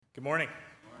Good morning.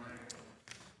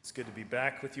 It's good to be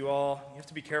back with you all. You have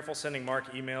to be careful sending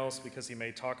Mark emails because he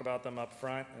may talk about them up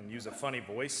front and use a funny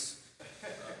voice.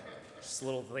 Just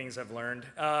little things I've learned.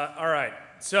 All right,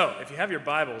 so if you have your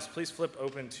Bibles, please flip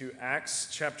open to Acts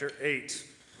chapter 8.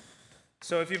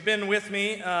 So if you've been with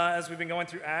me as we've been going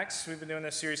through Acts, we've been doing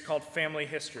this series called Family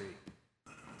History.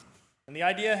 And the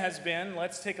idea has been,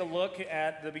 let's take a look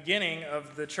at the beginning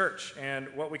of the church and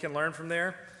what we can learn from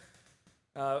there.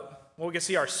 We can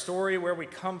see our story, where we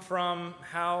come from,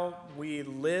 how we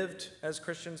lived as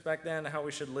Christians back then, how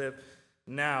we should live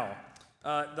now.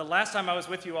 The last time I was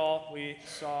with you all, we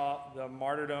saw the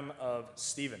martyrdom of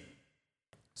Stephen.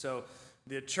 So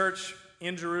the church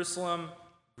in Jerusalem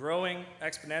growing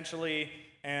exponentially,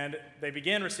 and they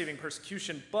begin receiving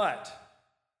persecution, but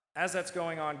as that's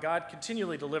going on, God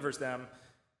continually delivers them.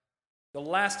 The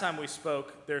last time we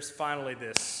spoke, there's finally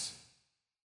this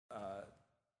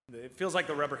it feels like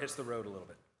the rubber hits the road a little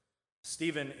bit.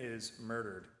 Stephen is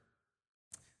murdered.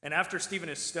 And after Stephen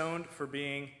is stoned for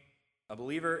being a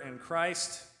believer in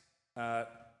Christ,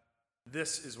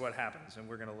 this is what happens, and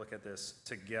we're going to look at this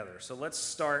together. So let's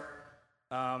start.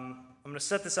 I'm going to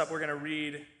set this up. We're going to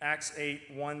read Acts 8,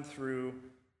 1 through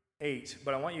 8,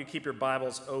 but I want you to keep your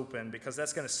Bibles open because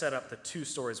that's going to set up the two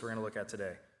stories we're going to look at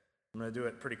today. I'm going to do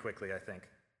it pretty quickly, I think.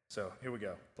 So here we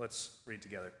go. Let's read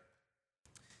together.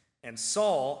 And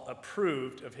Saul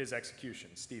approved of his execution,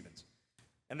 Stephen's.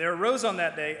 And there arose on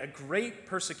that day a great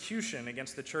persecution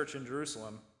against the church in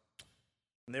Jerusalem.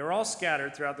 And they were all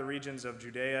scattered throughout the regions of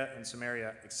Judea and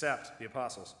Samaria, except the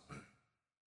apostles.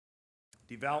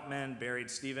 Devout men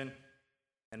buried Stephen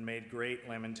and made great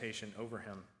lamentation over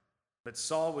him. But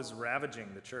Saul was ravaging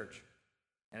the church,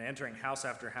 and entering house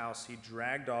after house, he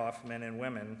dragged off men and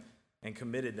women and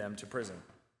committed them to prison.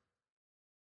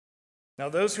 Now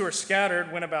those who were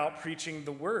scattered went about preaching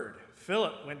the word.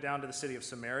 Philip went down to the city of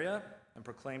Samaria and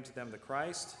proclaimed to them the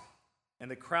Christ,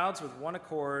 and the crowds with one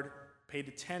accord paid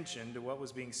attention to what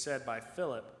was being said by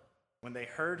Philip when they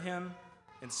heard him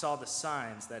and saw the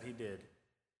signs that he did.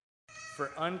 For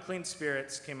unclean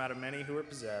spirits came out of many who were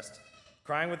possessed,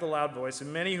 crying with a loud voice,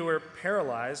 and many who were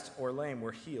paralyzed or lame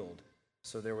were healed.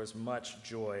 So there was much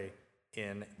joy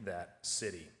in that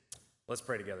city. Let's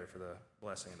pray together for the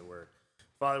blessing of the word.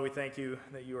 Father, we thank you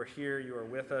that you are here, you are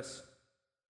with us,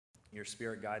 your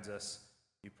Spirit guides us.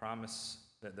 You promise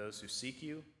that those who seek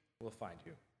you will find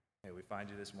you. May we find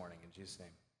you this morning. In Jesus'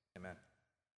 name, amen.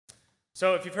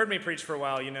 So if you've heard me preach for a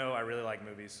while, you know I really like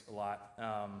movies a lot.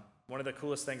 One of the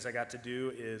coolest things I got to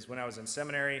do is when I was in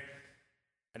seminary,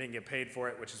 I didn't get paid for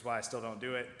it, which is why I still don't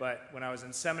do it, but when I was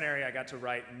in seminary, I got to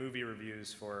write movie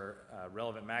reviews for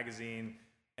Relevant Magazine,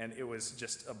 and it was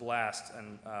just a blast,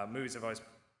 and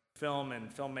film and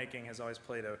filmmaking has always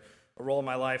played a role in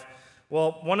my life.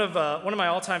 Well, one of my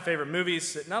all-time favorite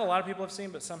movies that not a lot of people have seen,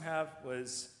 but some have,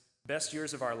 was Best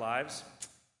Years of Our Lives.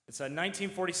 It's a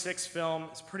 1946 film.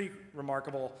 It's pretty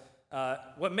remarkable.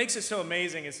 What makes it so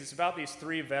amazing is it's about these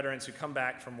three veterans who come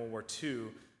back from World War II,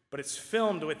 but it's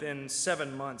filmed within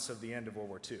 7 months of the end of World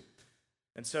War II.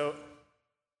 And so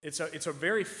it's a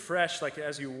very fresh, like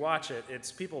as you watch it,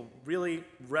 it's people really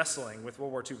wrestling with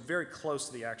World War II, very close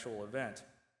to the actual event.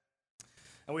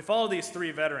 And we follow these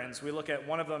three veterans. We look at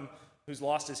one of them who's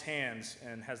lost his hands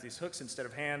and has these hooks instead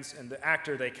of hands, and the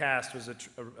actor they cast was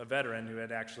a veteran who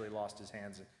had actually lost his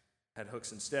hands and had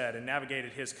hooks instead, and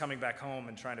navigated his coming back home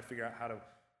and trying to figure out how to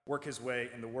work his way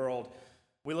in the world.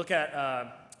 We look at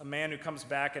a man who comes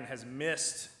back and has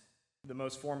missed the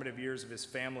most formative years of his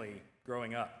family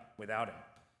growing up without him,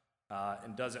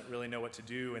 and doesn't really know what to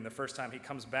do. And the first time he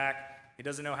comes back, he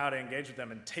doesn't know how to engage with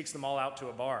them and takes them all out to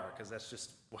a bar because that's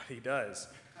just what he does.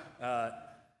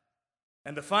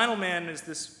 And the final man is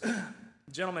this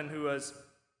gentleman who was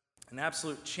an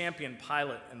absolute champion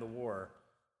pilot in the war,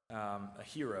 a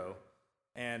hero.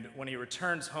 And when he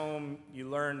returns home, you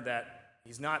learn that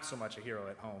he's not so much a hero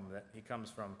at home, that he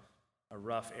comes from a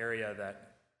rough area,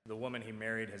 that the woman he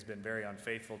married has been very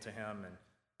unfaithful to him, and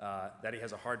that he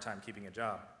has a hard time keeping a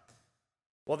job.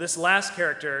 Well, this last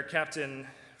character, Captain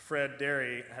Fred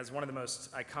Derry, has one of the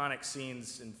most iconic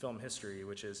scenes in film history,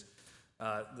 which is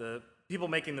the people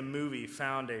making the movie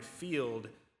found a field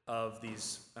of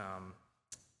these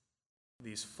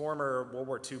former World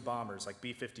War II bombers, like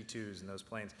B-52s and those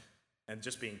planes, and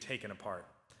just being taken apart.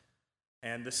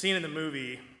 And the scene in the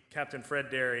movie, Captain Fred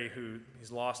Derry,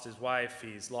 he's lost his wife,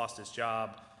 he's lost his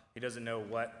job, he doesn't know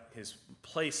what his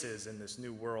place is in this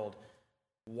new world,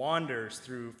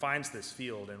 finds this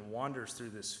field and wanders through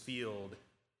this field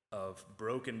of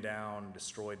broken down,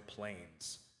 destroyed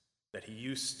planes that he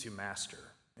used to master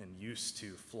and used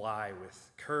to fly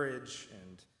with courage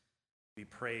and be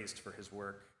praised for his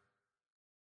work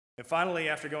And finally,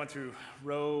 after going through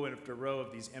row after row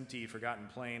of these empty, forgotten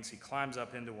planes, he climbs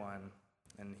up into one,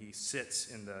 and he sits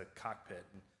in the cockpit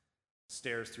and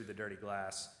stares through the dirty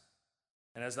glass.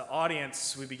 And as the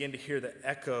audience, we begin to hear the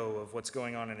echo of what's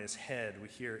going on in his head. We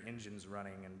hear engines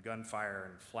running and gunfire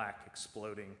and flak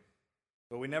exploding.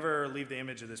 But we never leave the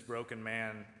image of this broken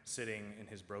man sitting in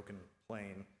his broken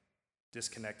plane,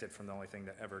 disconnected from the only thing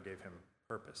that ever gave him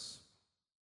purpose.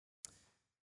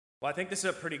 Well, I think this is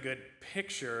a pretty good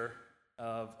picture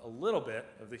of a little bit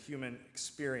of the human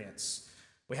experience.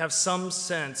 We have some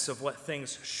sense of what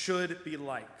things should be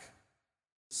like.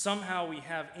 Somehow we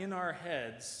have in our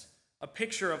heads a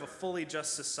picture of a fully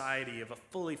just society, of a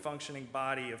fully functioning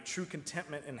body, of true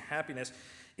contentment and happiness,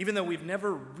 even though we've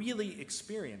never really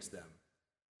experienced them.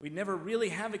 We never really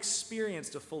have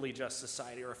experienced a fully just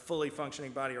society or a fully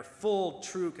functioning body or full,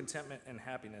 true contentment and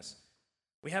happiness.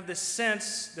 We have this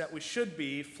sense that we should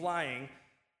be flying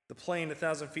the plane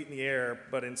 1,000 feet in the air,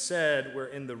 but instead we're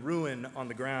in the ruin on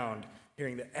the ground,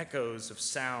 hearing the echoes of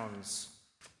sounds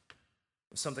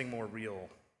of something more real.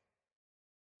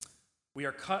 We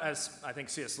are cut, as I think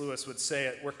C.S. Lewis would say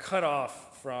it, we're cut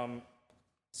off from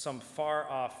some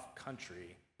far-off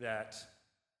country that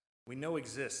we know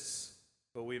exists,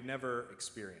 but we've never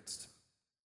experienced.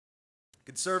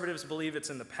 Conservatives believe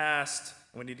it's in the past,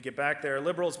 and we need to get back there.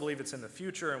 Liberals believe it's in the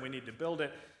future, and we need to build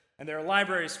it. And there are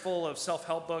libraries full of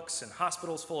self-help books, and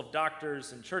hospitals full of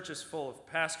doctors, and churches full of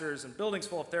pastors, and buildings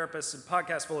full of therapists, and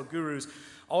podcasts full of gurus,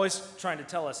 always trying to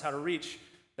tell us how to reach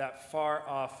that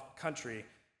far-off country.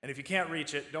 And if you can't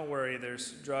reach it, don't worry,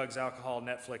 there's drugs, alcohol,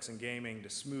 Netflix, and gaming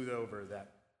to smooth over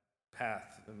that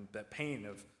path and that pain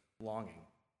of longing.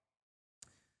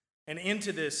 And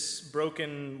into this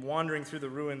broken, wandering through the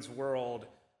ruins world,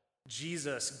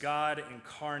 Jesus, God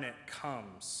incarnate,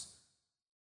 comes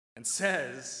and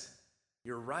says,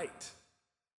 "You're right."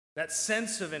 That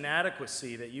sense of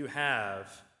inadequacy that you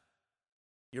have,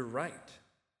 you're right.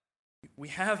 We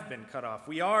have been cut off.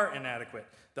 We are inadequate.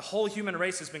 The whole human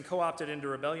race has been co-opted into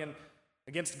rebellion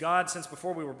against God since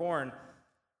before we were born.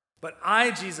 But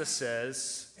I, Jesus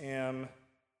says, am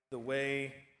the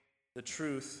way, the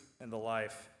truth, and the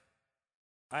life.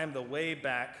 I am the way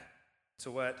back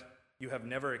to what you have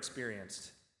never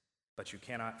experienced, but you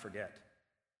cannot forget.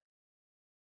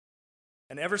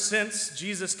 And ever since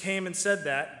Jesus came and said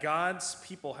that, God's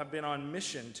people have been on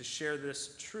mission to share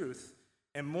this truth,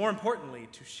 and more importantly,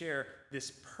 to share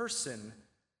this person,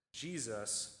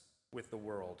 Jesus, with the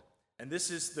world. And this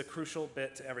is the crucial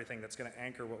bit to everything that's going to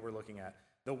anchor what we're looking at.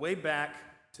 The way back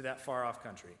to that far-off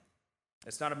country.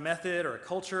 It's not a method or a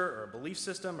culture or a belief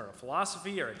system or a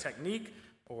philosophy or a technique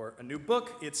or a new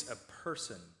book. It's a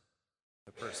person,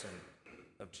 the person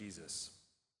of Jesus.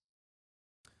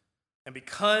 And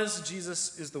because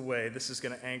Jesus is the way, this is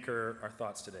going to anchor our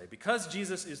thoughts today. Because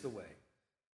Jesus is the way,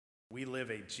 we live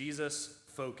a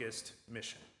Jesus-focused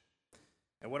mission.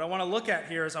 And what I want to look at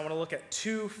here is I want to look at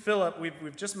Philip.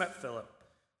 We've just met Philip.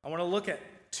 I want to look at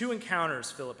two encounters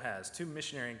Philip has, two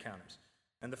missionary encounters.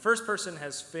 And the first person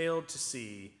has failed to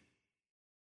see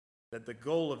that the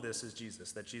goal of this is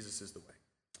Jesus, that Jesus is the way.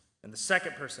 And the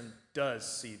second person does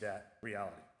see that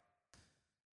reality.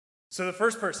 So the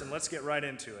first person, let's get right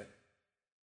into it,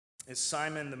 is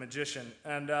Simon the magician.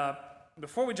 And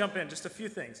before we jump in, just a few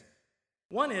things.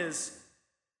 One is,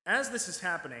 as this is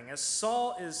happening, as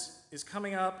Saul is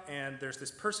coming up and there's this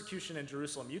persecution in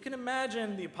Jerusalem, you can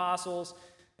imagine the apostles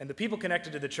and the people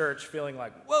connected to the church feeling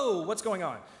like, whoa, what's going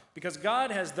on? Because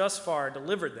God has thus far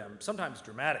delivered them, sometimes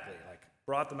dramatically, like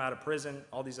brought them out of prison,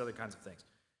 all these other kinds of things.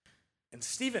 And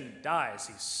Stephen dies,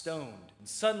 he's stoned. And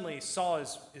suddenly Saul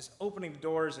is opening the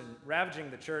doors and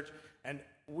ravaging the church. And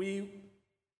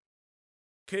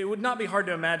it would not be hard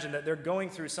to imagine that they're going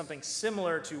through something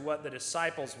similar to what the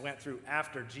disciples went through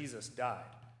after Jesus died.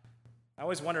 I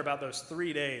always wonder about those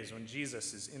 3 days when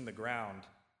Jesus is in the ground.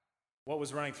 What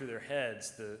was running through their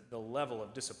heads, the level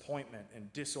of disappointment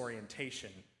and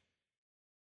disorientation.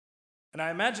 And I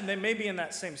imagine they may be in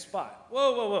that same spot.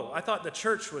 Whoa. I thought the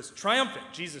church was triumphant.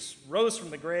 Jesus rose from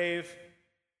the grave,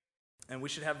 and we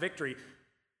should have victory.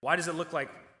 Why does it look like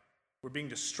we're being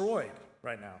destroyed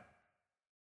right now?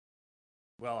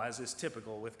 Well, as is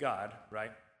typical with God,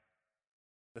 right?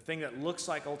 The thing that looks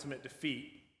like ultimate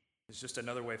defeat is just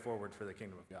another way forward for the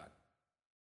kingdom of God.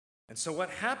 And so what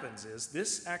happens is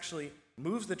this actually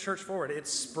moves the church forward. It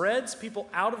spreads people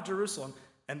out of Jerusalem,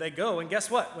 and they go, and guess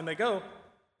what? When they go,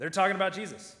 they're talking about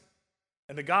Jesus.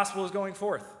 And the gospel is going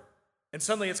forth. And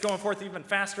suddenly it's going forth even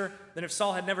faster than if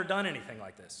Saul had never done anything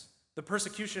like this. The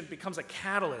persecution becomes a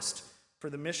catalyst for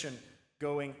the mission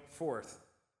going forth.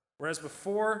 Whereas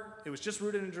before, it was just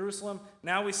rooted in Jerusalem,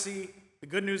 now we see the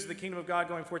good news of the kingdom of God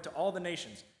going forth to all the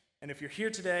nations. And if you're here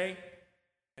today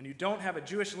and you don't have a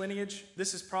Jewish lineage,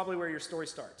 this is probably where your story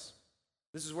starts.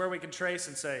 This is where we can trace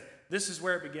and say, this is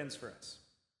where it begins for us.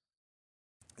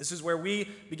 This is where we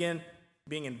begin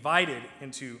being invited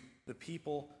into the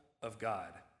people of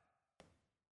God.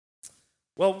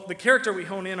 Well, the character we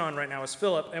hone in on right now is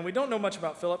Philip, and we don't know much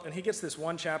about Philip, and he gets this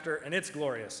one chapter, and it's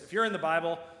glorious. If you're in the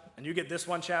Bible and you get this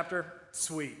one chapter,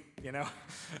 sweet, you know.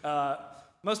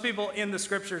 Most people in the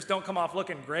scriptures don't come off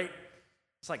looking great.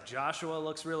 It's like Joshua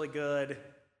looks really good,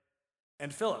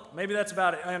 and Philip, maybe that's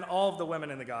about it, and all of the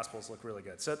women in the Gospels look really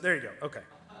good. So there you go, okay.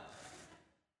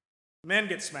 Men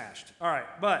get smashed. All right,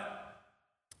 but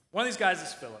one of these guys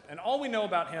is Philip, and all we know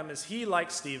about him is he, like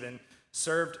Stephen,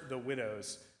 served the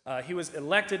widows. He was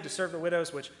elected to serve the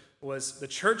widows, which was the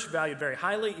church valued very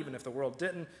highly, even if the world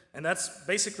didn't, and that's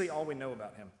basically all we know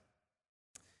about him.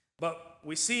 But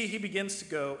we see he begins to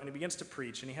go, and he begins to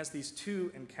preach, and he has these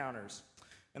two encounters.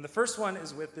 And the first one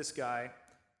is with this guy,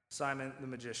 Simon the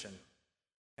magician.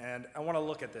 And I want to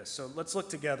look at this, so let's look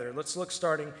together. Let's look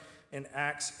starting in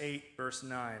Acts 8, verse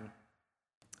 9.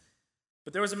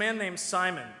 But there was a man named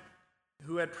Simon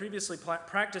who had previously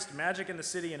practiced magic in the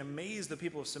city and amazed the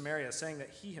people of Samaria, saying that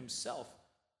he himself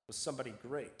was somebody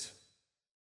great.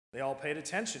 They all paid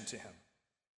attention to him,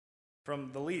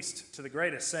 from the least to the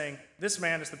greatest, saying, "This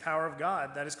man is the power of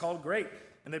God that is called great."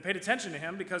 And they paid attention to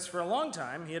him because for a long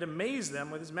time he had amazed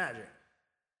them with his magic.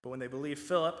 But when they believed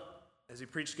Philip, as he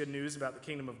preached good news about the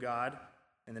kingdom of God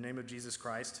in the name of Jesus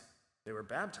Christ, they were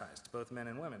baptized, both men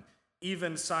and women.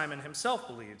 Even Simon himself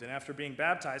believed, and after being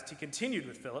baptized, he continued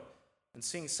with Philip, and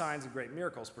seeing signs and great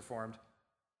miracles performed,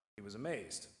 he was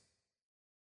amazed.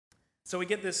 So we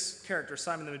get this character,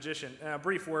 Simon the magician. And a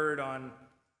brief word on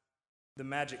the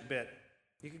magic bit.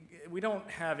 We don't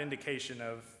have indication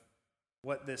of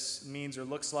what this means or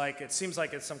looks like. It seems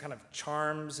like it's some kind of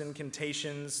charms,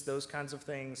 incantations, those kinds of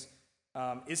things.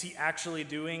 Is he actually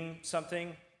doing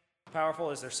something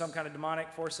powerful? Is there some kind of demonic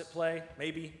force at play?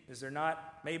 Maybe. Is there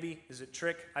not? Maybe. Is it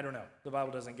trick? I don't know. The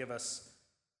Bible doesn't give us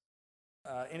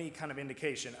any kind of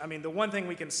indication. I mean, the one thing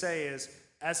we can say is,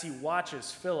 as he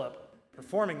watches Philip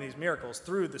performing these miracles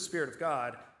through the Spirit of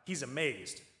God, he's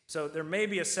amazed. So there may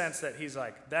be a sense that he's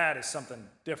like, that is something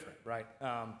different, right?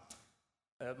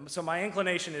 So my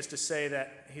inclination is to say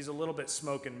that he's a little bit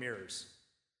smoke and mirrors.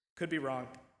 Could be wrong,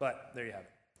 but there you have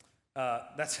it.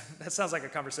 That sounds like a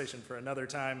conversation for another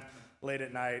time, late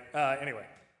at night. Anyway,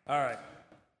 all right.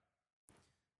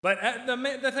 But the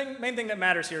main thing that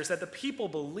matters here is that the people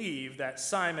believe that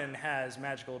Simon has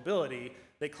magical ability.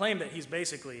 They claim that he's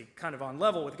basically kind of on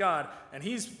level with God, and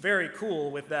he's very cool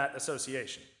with that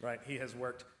association, right? He has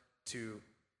worked to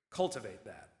cultivate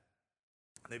that.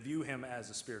 They view him as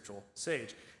a spiritual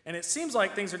sage. And it seems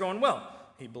like things are going well.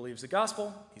 He believes the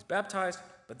gospel, he's baptized,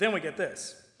 but then we get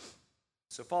this.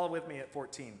 So follow with me at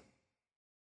 14.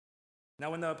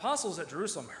 Now when the apostles at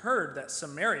Jerusalem heard that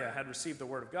Samaria had received the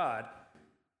word of God,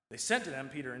 they sent to them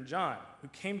Peter and John, who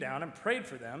came down and prayed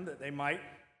for them that they might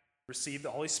receive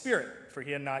the Holy Spirit, for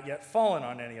he had not yet fallen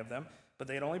on any of them, but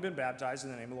they had only been baptized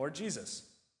in the name of the Lord Jesus.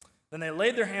 Then they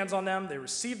laid their hands on them, they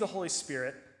received the Holy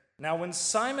Spirit. Now when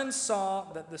Simon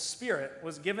saw that the Spirit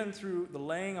was given through the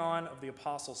laying on of the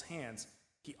apostles' hands,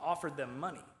 he offered them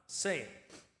money, saying,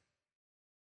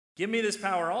 "Give me this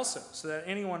power also, so that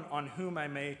anyone on whom I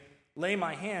may lay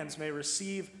my hands may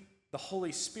receive the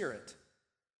Holy Spirit."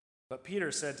 But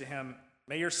Peter said to him,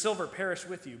 "May your silver perish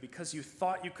with you, because you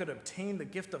thought you could obtain the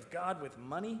gift of God with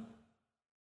money?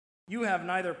 You have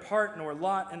neither part nor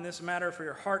lot in this matter, for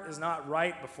your heart is not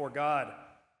right before God.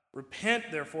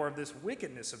 Repent, therefore, of this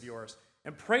wickedness of yours,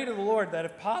 and pray to the Lord that,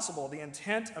 if possible, the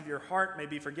intent of your heart may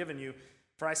be forgiven you.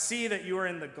 For I see that you are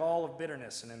in the gall of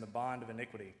bitterness and in the bond of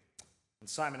iniquity." And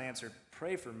Simon answered,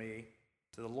 "Pray for me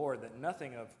to the Lord that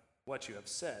nothing of what you have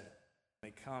said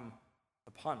may come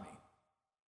upon me."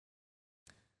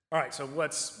 All right, so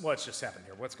what's just happened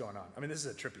here? What's going on? I mean, this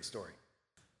is a trippy story.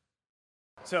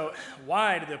 So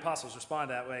why did the apostles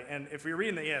respond that way? And if we read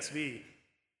in the ESV,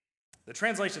 the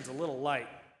translation's a little light.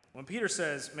 When Peter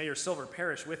says, "May your silver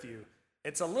perish with you,"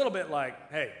 it's a little bit like,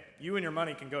 hey, you and your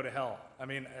money can go to hell. I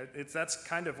mean, that's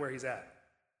kind of where he's at.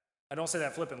 I don't say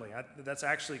that flippantly. That's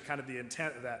actually kind of the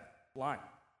intent of that line.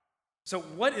 So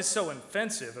what is so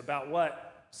offensive about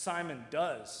what Simon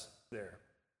does there?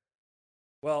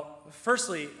 Well,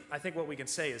 firstly, I think what we can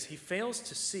say is he fails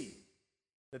to see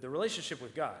that the relationship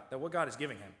with God, that what God is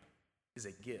giving him, is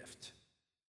a gift,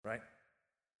 right?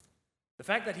 The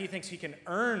fact that he thinks he can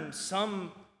earn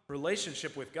some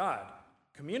relationship with God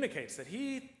communicates that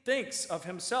he thinks of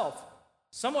himself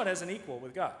somewhat as an equal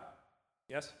with God.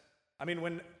 Yes? I mean,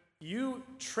 when you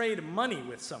trade money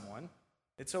with someone.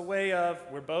 It's a way of,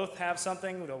 we both have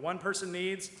something that one person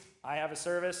needs. I have a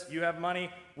service, you have money.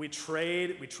 We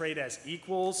trade as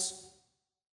equals.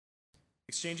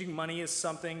 Exchanging money is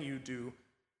something you do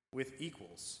with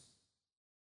equals.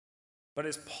 But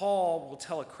as Paul will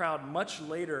tell a crowd much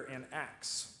later in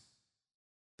Acts,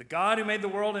 the God who made the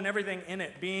world and everything in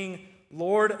it, being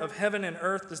Lord of heaven and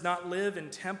earth, does not live in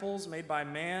temples made by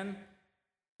man,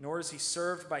 nor is he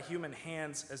served by human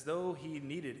hands as though he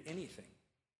needed anything,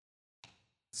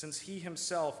 since he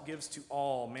himself gives to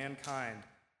all mankind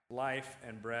life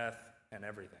and breath and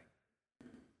everything.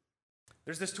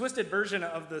 There's this twisted version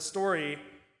of the story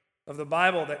of the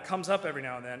Bible that comes up every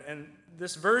now and then, and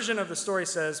this version of the story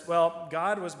says, well,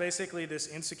 God was basically this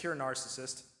insecure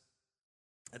narcissist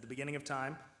at the beginning of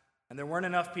time, and there weren't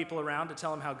enough people around to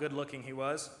tell him how good looking he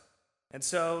was. And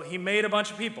so he made a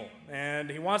bunch of people, and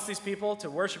he wants these people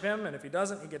to worship him, and if he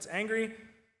doesn't, he gets angry.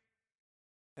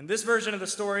 And this version of the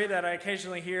story that I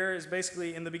occasionally hear is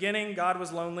basically, in the beginning, God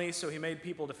was lonely, so he made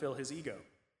people to fill his ego.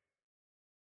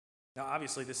 Now,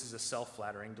 obviously, this is a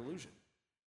self-flattering delusion,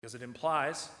 because it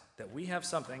implies that we have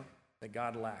something that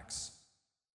God lacks.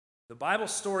 The Bible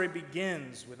story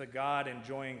begins with a God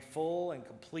enjoying full and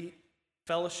complete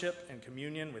fellowship and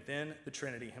communion within the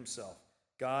Trinity himself.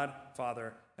 God,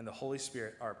 Father, and the Holy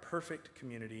Spirit are a perfect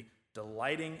community,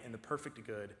 delighting in the perfect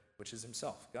good, which is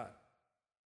himself, God.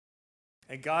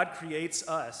 And God creates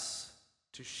us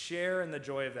to share in the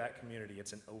joy of that community.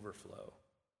 It's an overflow.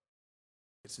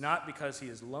 It's not because he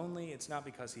is lonely. It's not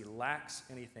because he lacks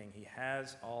anything. He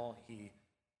has all he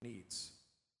needs.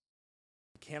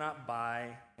 You cannot buy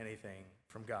anything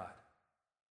from God.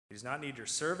 He does not need your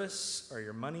service or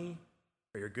your money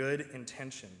or your good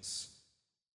intentions.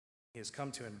 He has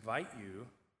come to invite you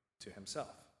to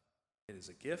himself. It is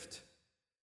a gift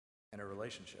and a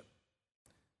relationship.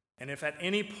 And if at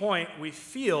any point we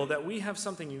feel that we have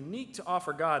something unique to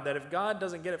offer God, that if God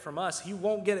doesn't get it from us, he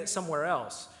won't get it somewhere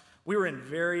else, we were in a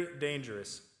very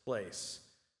dangerous place.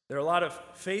 There are a lot of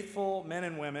faithful men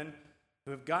and women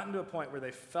who have gotten to a point where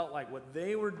they felt like what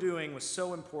they were doing was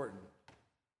so important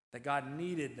that God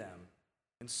needed them.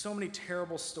 And so many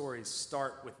terrible stories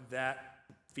start with that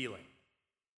feeling,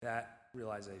 that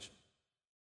realization.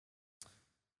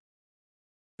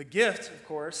 The gift, of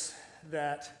course,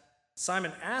 that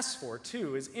Simon asks for,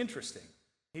 too, is interesting.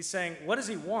 He's saying, what does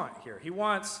he want here? He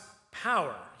wants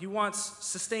power. He wants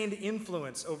sustained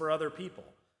influence over other people.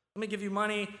 Let me give you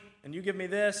money, and you give me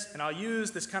this, and I'll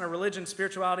use this kind of religion,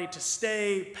 spirituality to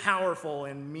stay powerful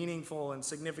and meaningful and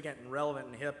significant and relevant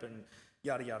and hip and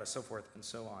yada, yada, so forth and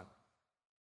so on.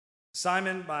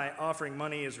 Simon, by offering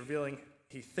money, is revealing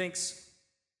he thinks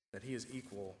that he is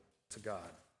equal to God.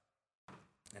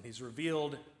 And he's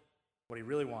revealed what he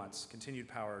really wants, continued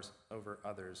powers over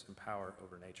others and power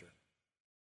over nature.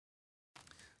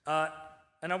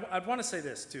 And I'd want to say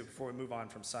this, too, before we move on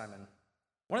from Simon.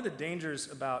 One of the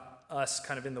dangers about us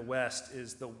kind of in the West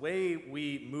is the way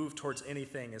we move towards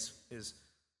anything is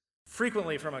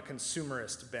frequently from a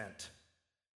consumerist bent,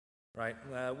 right?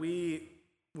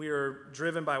 We are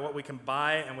driven by what we can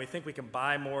buy, and we think we can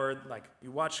buy more. Like,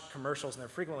 you watch commercials, and they're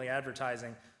frequently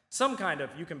advertising some kind of,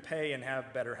 you can pay and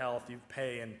have better health, you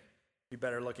pay and be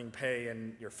better looking, pay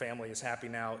and your family is happy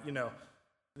now. You know,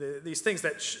 these things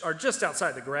that are just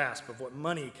outside the grasp of what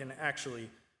money can actually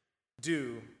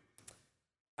do.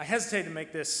 I hesitate to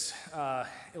make this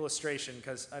illustration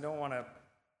because I don't want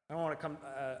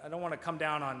to come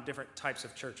down on different types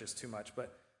of churches too much.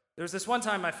 But there was this one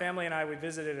time my family and we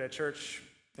visited a church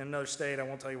in another state. I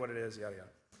won't tell you what it is, yada yada.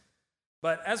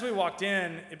 But as we walked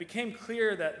in, it became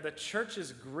clear that the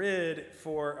church's grid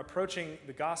for approaching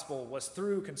the gospel was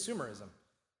through consumerism.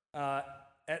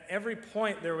 At every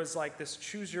point, there was like this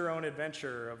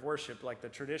choose-your-own-adventure of worship. Like the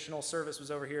traditional service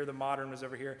was over here, the modern was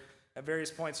over here. At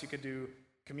various points, you could do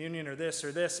communion or this,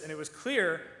 and it was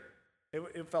clear,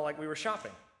 it felt like we were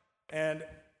shopping. And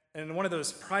one of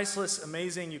those priceless,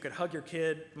 amazing, you could hug your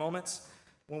kid moments,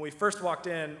 when we first walked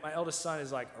in, my eldest son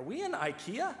is like, are we in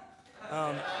IKEA?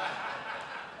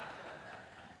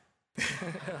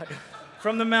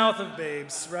 From the mouth of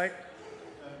babes, right?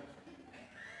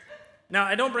 Now,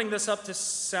 I don't bring this up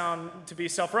to be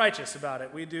self-righteous about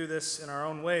it. We do this in our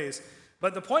own ways.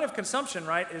 But the point of consumption,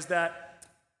 right, is that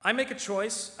I make a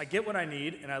choice, I get what I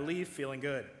need, and I leave feeling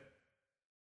good.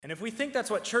 And if we think that's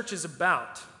what church is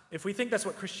about, if we think that's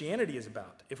what Christianity is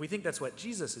about, if we think that's what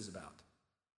Jesus is about,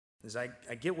 is I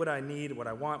get what I need, what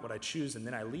I want, what I choose, and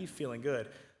then I leave feeling good,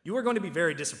 you are going to be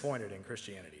very disappointed in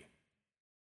Christianity.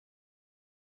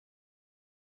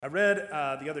 I read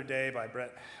the other day by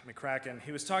Brett McCracken.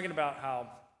 He was talking about how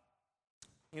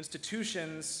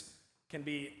institutions can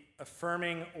be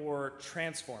affirming or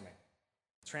transforming,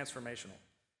 transformational.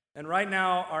 And right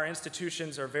now, our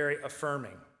institutions are very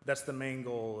affirming. That's the main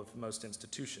goal of most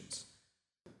institutions.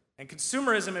 And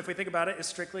consumerism, if we think about it, is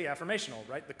strictly affirmational,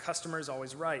 right? The customer is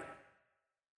always right.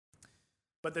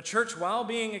 But the church, while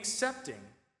being accepting,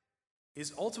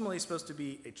 is ultimately supposed to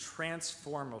be a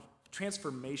transformational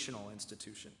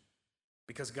institution,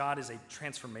 because God is a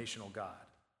transformational God.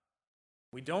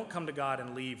 We don't come to God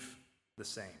and leave the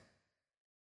same,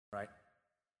 right?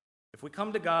 If we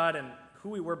come to God and who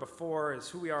we were before is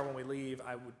who we are when we leave,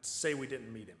 I would say we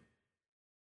didn't meet him.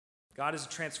 God is a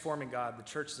transforming God. The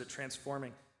church is a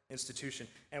transforming institution.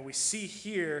 And we see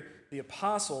here the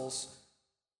apostles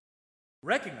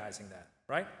recognizing that,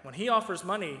 right? When he offers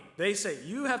money, they say,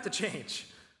 you have to change.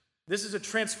 This is a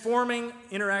transforming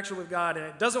interaction with God, and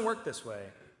it doesn't work this way.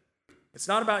 It's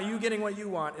not about you getting what you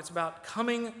want. It's about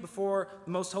coming before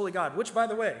the most holy God, which, by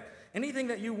the way, anything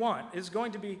that you want is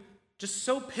going to be just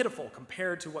so pitiful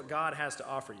compared to what God has to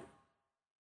offer you.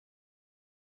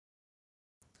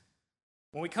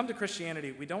 When we come to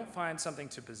Christianity, we don't find something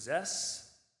to possess,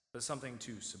 but something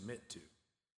to submit to.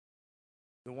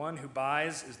 The one who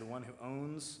buys is the one who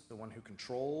owns, the one who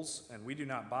controls, and we do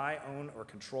not buy, own, or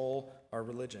control our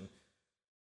religion.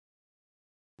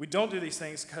 We don't do these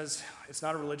things because it's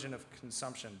not a religion of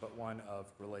consumption, but one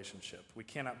of relationship. We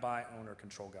cannot buy, own, or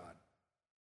control God.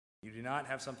 You do not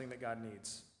have something that God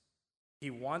needs. He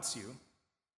wants you,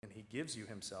 and he gives you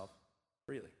himself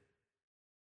freely.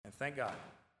 And thank God,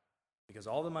 because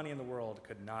all the money in the world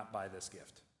could not buy this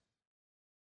gift.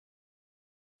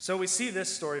 So we see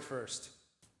this story first.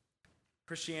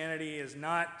 Christianity is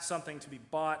not something to be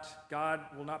bought. God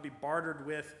will not be bartered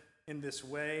with in this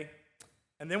way.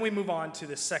 And then we move on to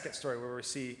the second story where we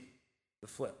see the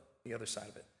flip, the other side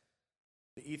of it.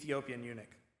 The Ethiopian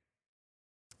eunuch.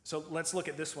 So let's look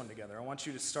at this one together. I want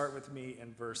you to start with me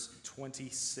in verse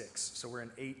 26. So we're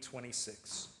in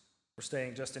 8:26. We're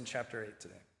staying just in chapter 8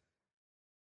 today.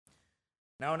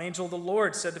 Now an angel of the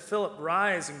Lord said to Philip,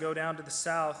 "Rise and go down to the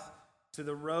south to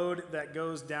the road that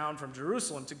goes down from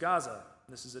Jerusalem to Gaza."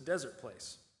 This is a desert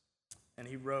place. And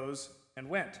he rose and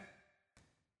went.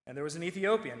 And there was an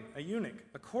Ethiopian, a eunuch,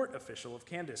 a court official of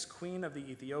Candace, queen of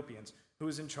the Ethiopians, who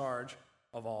was in charge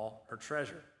of all her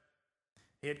treasure.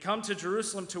 He had come to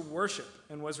Jerusalem to worship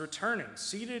and was returning,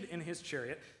 seated in his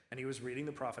chariot, and he was reading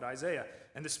the prophet Isaiah.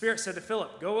 And the Spirit said to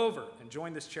Philip, "Go over and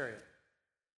join this chariot."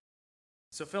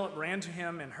 So Philip ran to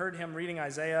him and heard him reading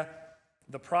Isaiah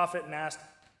the prophet and asked,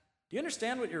 "Do you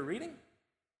understand what you're reading?"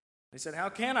 He said, "How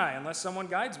can I unless someone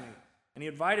guides me?" And he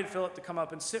invited Philip to come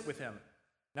up and sit with him.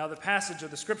 Now the passage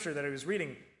of the scripture that he was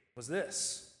reading was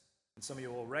this, and some of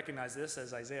you will recognize this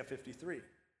as Isaiah 53.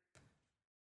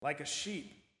 "Like a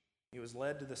sheep he was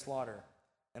led to the slaughter,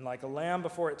 and like a lamb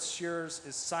before its shearers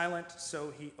is silent,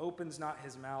 so he opens not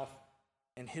his mouth.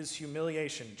 In his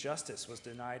humiliation justice was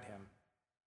denied him.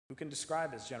 Who can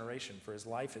describe his generation? For his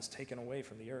life is taken away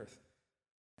from the earth."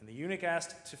 And the eunuch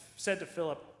said to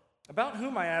Philip, "About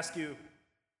whom, I ask you,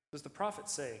 does the prophet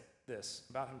say this?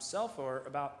 About himself or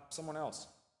about someone else?"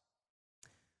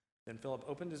 Then Philip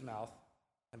opened his mouth,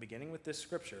 and beginning with this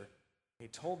scripture, he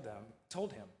told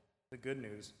him the good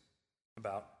news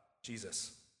about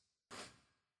Jesus.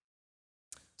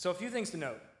 So a few things to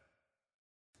note.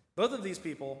 Both of these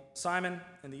people, Simon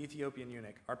and the Ethiopian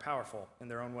eunuch, are powerful in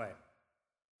their own way.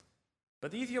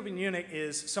 But the Ethiopian eunuch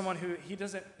is someone who he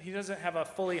doesn't have a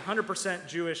fully 100%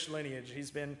 Jewish lineage.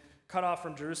 He's been cut off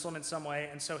from Jerusalem in some way,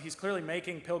 and so he's clearly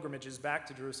making pilgrimages back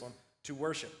to Jerusalem to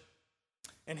worship.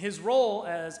 And his role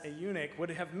as a eunuch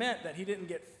would have meant that he didn't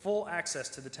get full access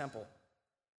to the temple.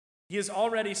 He is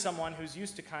already someone who's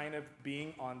used to kind of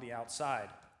being on the outside.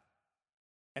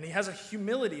 And he has a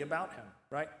humility about him,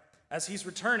 right? As he's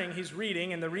returning, he's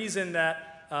reading, and the reason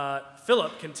that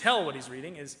Philip can tell what he's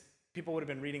reading is people would have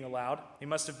been reading aloud. He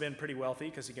must have been pretty wealthy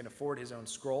because he can afford his own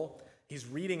scroll. He's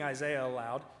reading Isaiah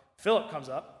aloud. Philip comes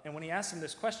up, and when he asks him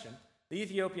this question, the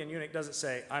Ethiopian eunuch doesn't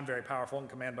say, "I'm very powerful and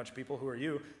command a bunch of people. Who are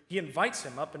you?" He invites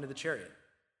him up into the chariot.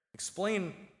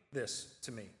 "Explain this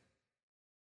to me."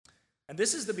 And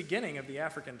this is the beginning of the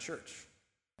African church.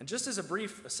 And just as a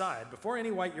brief aside, before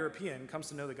any white European comes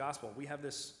to know the gospel, we have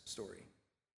this story.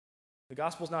 The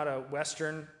gospel is not a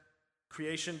Western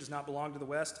creation, does not belong to the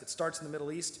West. It starts in the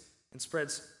Middle East and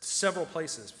spreads to several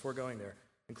places before going there,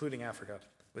 including Africa,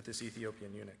 with this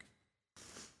Ethiopian eunuch.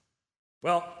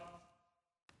 Well,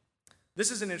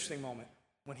 this is an interesting moment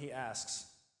when he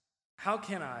asks, "How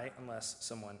can I unless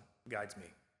someone guides me?"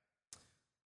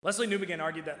 Lesslie Newbigin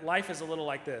argued that life is a little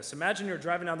like this. Imagine you're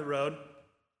driving down the road,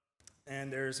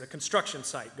 and there's a construction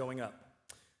site going up.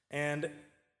 And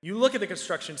you look at the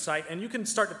construction site and you can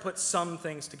start to put some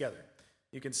things together.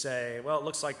 You can say, well, it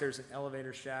looks like there's an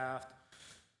elevator shaft.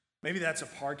 Maybe that's a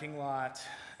parking lot.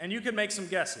 And you could make some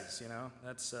guesses,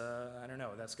 That's, I don't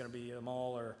know, that's going to be a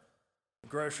mall or a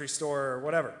grocery store or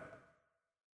whatever.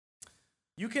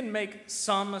 You can make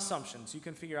some assumptions. You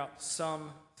can figure out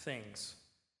some things.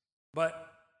 But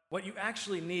what you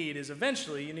actually need is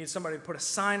eventually you need somebody to put a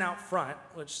sign out front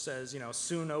which says,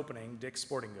 soon opening Dick's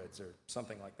Sporting Goods or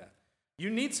something like that. You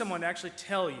need someone to actually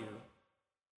tell you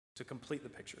to complete the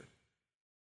picture.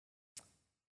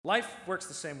 Life works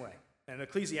the same way. And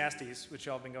Ecclesiastes, which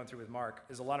y'all have been going through with Mark,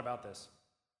 is a lot about this.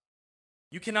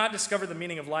 You cannot discover the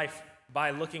meaning of life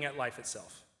by looking at life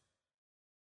itself.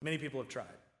 Many people have tried.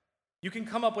 You can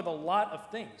come up with a lot of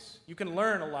things. You can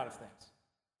learn a lot of things.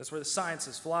 That's where the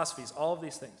sciences, philosophies, all of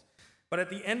these things. But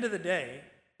at the end of the day,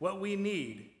 what we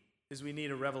need is we need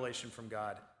a revelation from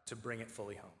God to bring it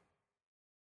fully home.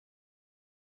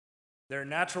 There are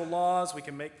natural laws. We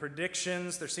can make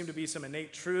predictions. There seem to be some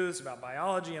innate truths about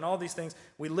biology and all these things.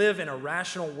 We live in a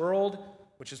rational world,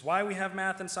 which is why we have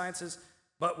math and sciences,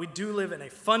 but we do live in a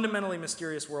fundamentally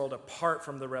mysterious world apart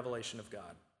from the revelation of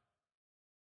God.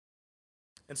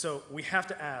 And so we have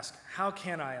to ask, how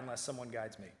can I unless someone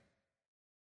guides me?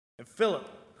 And Philip,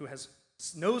 who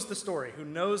knows the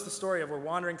story of we're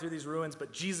wandering through these ruins,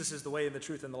 but Jesus is the way, the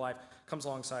truth, and the life, comes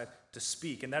alongside to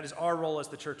speak. And that is our role as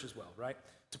the church as well, right?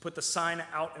 To put the sign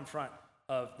out in front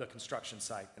of the construction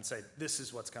site and say, this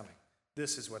is what's coming.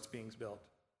 This is what's being built.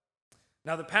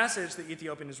 Now, the passage the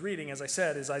Ethiopian is reading, as I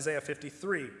said, is Isaiah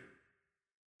 53.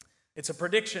 It's a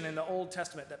prediction in the Old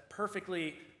Testament that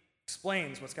perfectly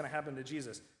explains what's going to happen to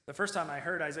Jesus. The first time I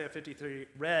heard Isaiah 53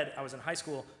 read, I was in high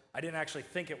school. I didn't actually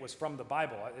think it was from the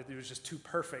Bible. It was just too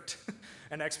perfect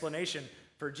an explanation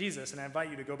for Jesus, and I invite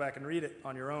you to go back and read it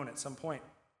on your own at some point.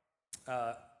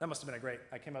 That must have been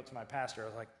I came up to my pastor. I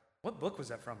was like, what book was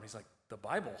that from? And he's like, the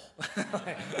Bible.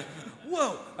 Like,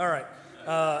 whoa. All right.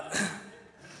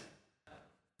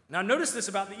 Now notice this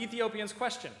about the Ethiopian's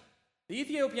question. The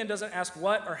Ethiopian doesn't ask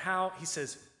what or how. He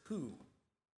says, who?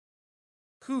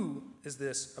 Who is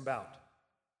this about?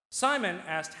 Simon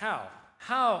asked how.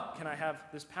 How can I have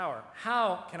this power?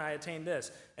 How can I attain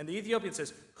this? And the Ethiopian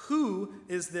says, who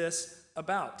is this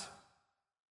about?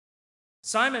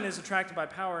 Simon is attracted by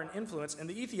power and influence, and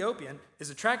the Ethiopian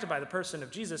is attracted by the person of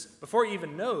Jesus before he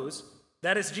even knows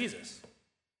that it's Jesus.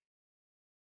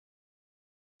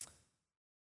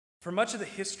 For much of the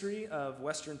history of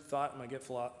Western thought, I'm going to get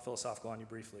philosophical on you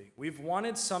briefly, we've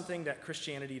wanted something that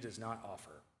Christianity does not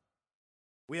offer.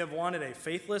 We have wanted a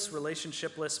faithless,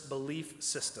 relationshipless belief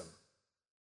system.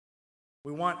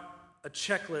 We want a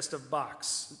checklist of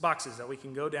boxes that we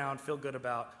can go down, feel good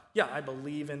about. Yeah, I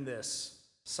believe in this.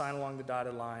 Sign along the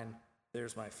dotted line.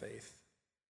 There's my faith.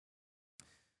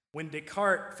 When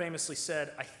Descartes famously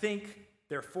said, I think,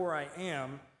 therefore I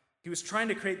am, he was trying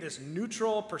to create this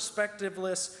neutral,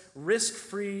 perspectiveless,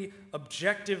 risk-free,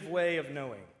 objective way of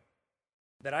knowing.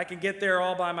 That I can get there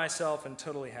all by myself and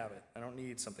totally have it. I don't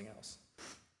need something else.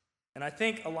 And I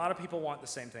think a lot of people want the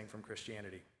same thing from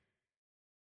Christianity.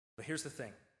 But here's the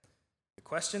thing. The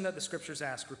question that the scriptures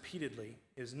ask repeatedly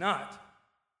is not,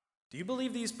 do you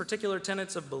believe these particular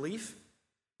tenets of belief?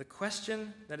 The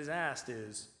question that is asked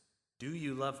is, do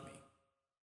you love me?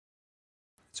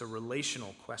 It's a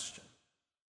relational question.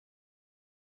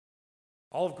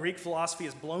 All of Greek philosophy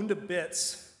is blown to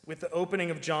bits with the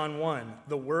opening of John 1.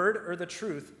 The word or the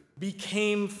truth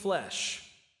became flesh,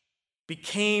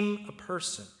 became a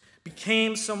person,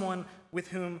 became someone with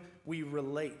whom we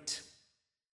relate.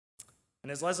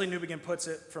 And as Leslie Newbegin puts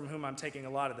it, from whom I'm taking a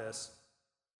lot of this,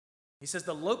 he says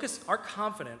the locus, our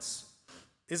confidence,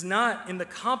 is not in the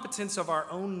competence of our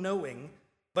own knowing,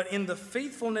 but in the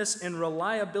faithfulness and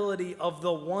reliability of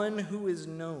the one who is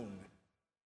known.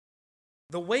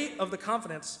 The weight of the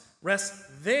confidence rests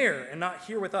there and not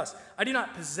here with us. I do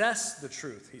not possess the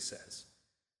truth, he says.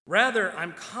 Rather,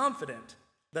 I'm confident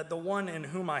that the one in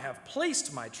whom I have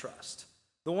placed my trust,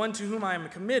 the one to whom I am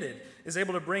committed, is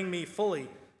able to bring me fully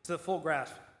to the full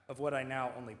grasp of what I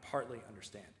now only partly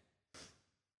understand.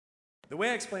 The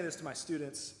way I explain this to my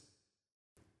students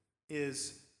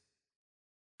is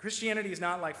Christianity is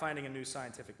not like finding a new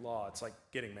scientific law. It's like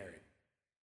getting married.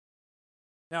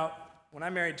 Now, when I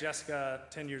married Jessica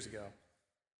 10 years ago,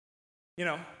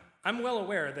 I'm well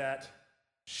aware that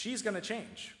she's going to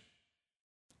change.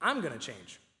 I'm going to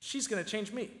change. She's going to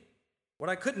change me. What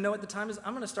I couldn't know at the time is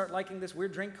I'm going to start liking this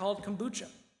weird drink called kombucha.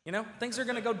 Things are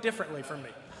going to go differently for me.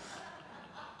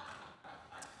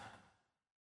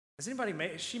 Has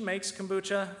anybody she makes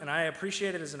kombucha, and I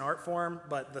appreciate it as an art form,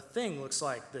 but the thing looks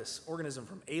like this organism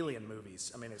from Alien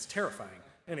movies. I mean, it's terrifying.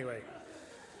 Anyway,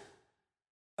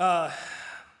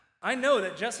 I know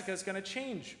that Jessica is going to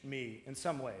change me in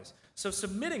some ways. So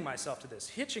submitting myself to this,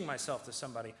 hitching myself to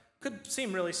somebody, could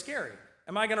seem really scary.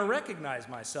 Am I going to recognize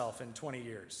myself in 20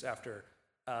 years after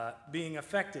being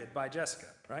affected by Jessica,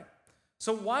 right?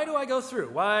 So why do I go through?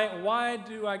 Why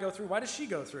do I go through? Why does she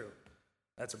go through?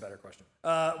 That's a better question.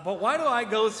 But why do I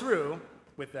go through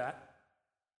with that?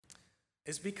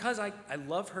 It's because I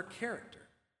love her character,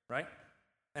 right?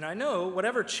 And I know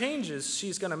whatever changes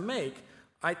she's going to make,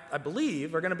 I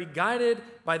believe, are going to be guided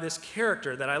by this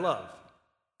character that I love.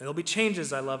 And there'll be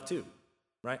changes I love too,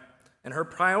 right? And her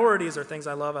priorities are things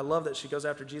I love. I love that she goes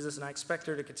after Jesus, and I expect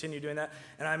her to continue doing that.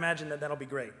 And I imagine that that'll be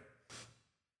great.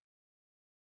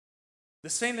 The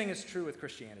same thing is true with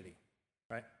Christianity,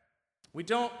 right? We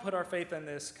don't put our faith in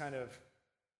this kind of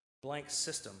blank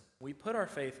system. We put our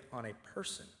faith on a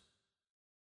person.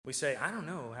 We say, I don't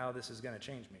know how this is going to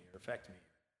change me or affect me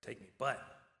or take me, but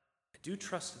I do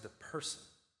trust the person.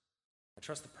 I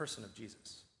trust the person of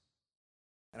Jesus.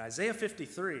 And Isaiah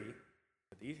 53,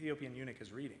 that the Ethiopian eunuch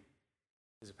is reading,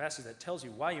 is a passage that tells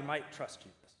you why you might trust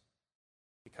Jesus.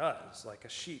 Because, like a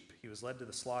sheep, he was led to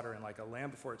the slaughter, and like a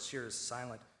lamb before its shears is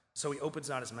silent, so he opens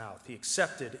not his mouth. He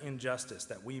accepted injustice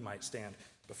that we might stand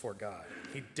before God.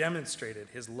 He demonstrated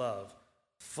his love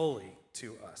fully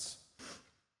to us.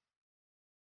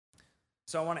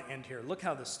 So I want to end here. Look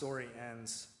how the story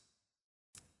ends.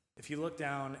 If you look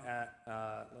down at,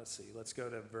 let's go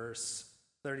to verse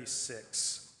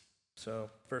 36. So,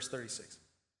 verse 36.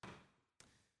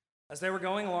 As they were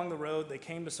going along the road, they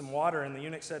came to some water, and the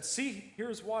eunuch said, "See, here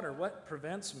is water. What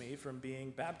prevents me from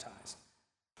being baptized?"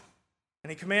 And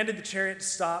he commanded the chariot to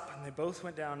stop, and they both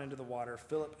went down into the water,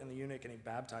 Philip and the eunuch, and he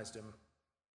baptized him.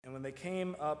 And when they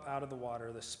came up out of the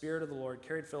water, the Spirit of the Lord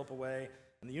carried Philip away,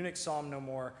 and the eunuch saw him no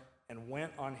more, and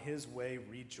went on his way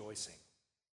rejoicing.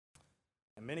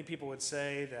 And many people would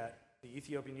say that the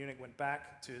Ethiopian eunuch went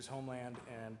back to his homeland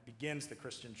and begins the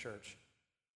Christian church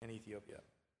in Ethiopia.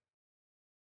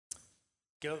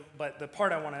 But the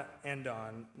part I want to end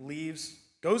on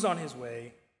goes on his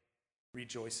way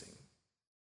rejoicing.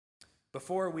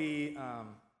 Before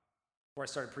I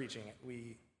started preaching,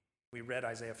 we read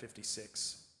Isaiah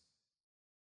 56.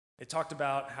 It talked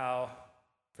about how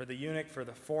for the eunuch, for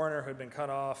the foreigner who had been cut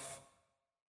off,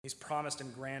 he's promised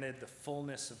and granted the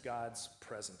fullness of God's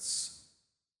presence.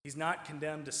 He's not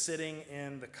condemned to sitting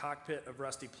in the cockpit of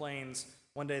rusty planes.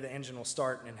 One day the engine will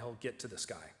start and he'll get to the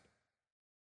sky.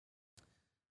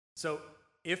 So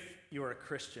if you're a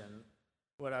Christian,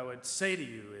 what I would say to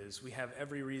you is we have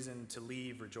every reason to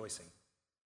leave rejoicing.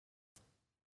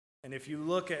 And if you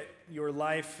look at your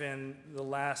life in the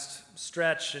last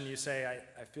stretch and you say,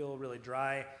 I feel really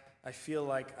dry, I feel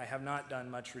like I have not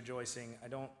done much rejoicing, I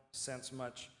don't sense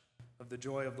much of the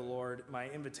joy of the Lord, my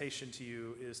invitation to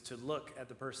you is to look at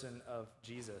the person of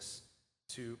Jesus,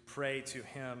 to pray to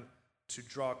him, to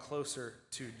draw closer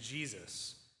to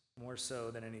Jesus, more so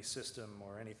than any system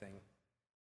or anything.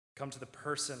 Come to the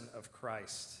person of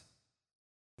Christ.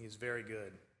 He's very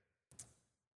good.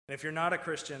 And if you're not a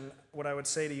Christian, what I would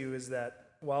say to you is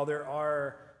that while there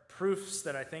are proofs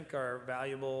that I think are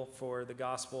valuable for the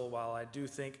gospel, while I do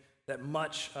think that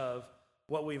much of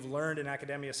what we've learned in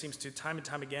academia seems to time and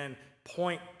time again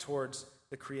point towards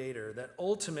the Creator, that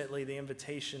ultimately the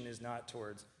invitation is not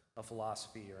towards a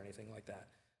philosophy or anything like that,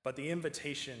 but the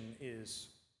invitation is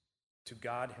to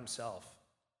God himself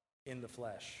in the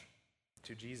flesh,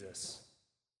 to Jesus.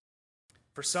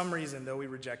 For some reason, though we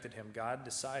rejected him, God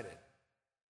decided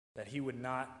that he would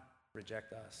not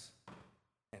reject us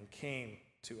and came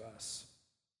to us.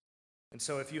 And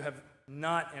so if you have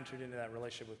not entered into that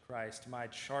relationship with Christ, my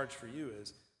charge for you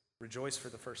is rejoice for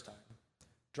the first time.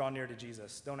 Draw near to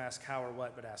Jesus. Don't ask how or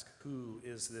what, but ask who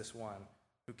is this one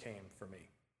who came for me.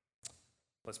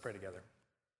 Let's pray together.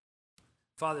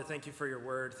 Father, thank you for your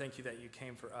word. Thank you that you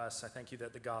came for us. I thank you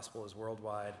that the gospel is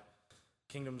worldwide.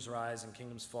 Kingdoms rise and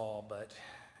kingdoms fall, but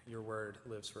your word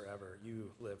lives forever.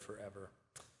 You live forever.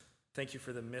 Thank you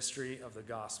for the mystery of the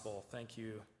gospel. Thank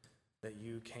you that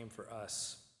you came for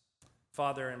us.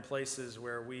 Father, in places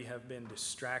where we have been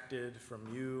distracted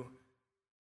from you,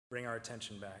 bring our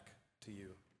attention back to you.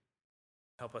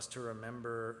 Help us to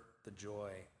remember the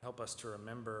joy. Help us to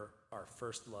remember our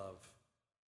first love.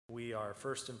 We are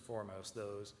first and foremost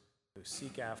those who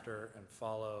seek after and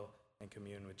follow and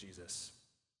commune with Jesus.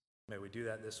 May we do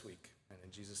that this week. And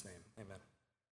in Jesus' name, amen.